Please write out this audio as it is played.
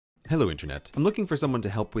Hello Internet. I'm looking for someone to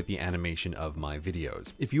help with the animation of my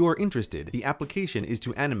videos. If you are interested, the application is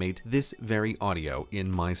to animate this very audio in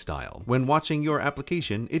my style. When watching your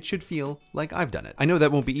application, it should feel like I've done it. I know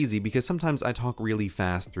that won't be easy because sometimes I talk really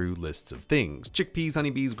fast through lists of things. Chickpeas,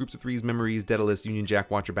 honeybees, groups of threes, memories, Daedalus, Union Jack,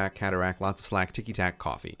 Watcher Back, Cataract, lots of slack, ticky-tack,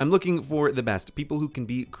 coffee. I'm looking for the best, people who can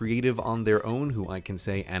be creative on their own, who I can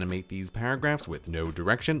say animate these paragraphs with no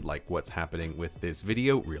direction, like what's happening with this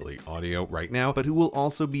video, really audio right now, but who will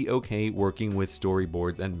also be okay working with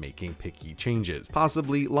storyboards and making picky changes.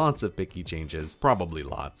 Possibly lots of picky changes, probably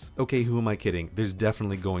lots. Okay, who am I kidding? There's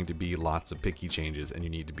definitely going to be lots of picky changes and you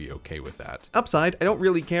need to be okay with that. Upside, I don't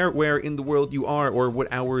really care where in the world you are or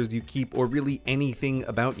what hours you keep or really anything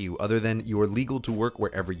about you other than you're legal to work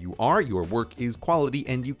wherever you are, your work is quality,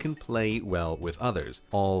 and you can play well with others.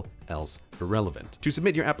 All else irrelevant. To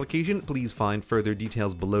submit your application, please find further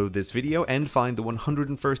details below this video and find the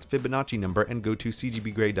 101st Fibonacci number and go to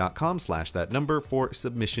cgpgrey.com/that number for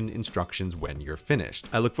submission instructions when you're finished.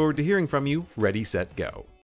 I look forward to hearing from you. Ready, set, go.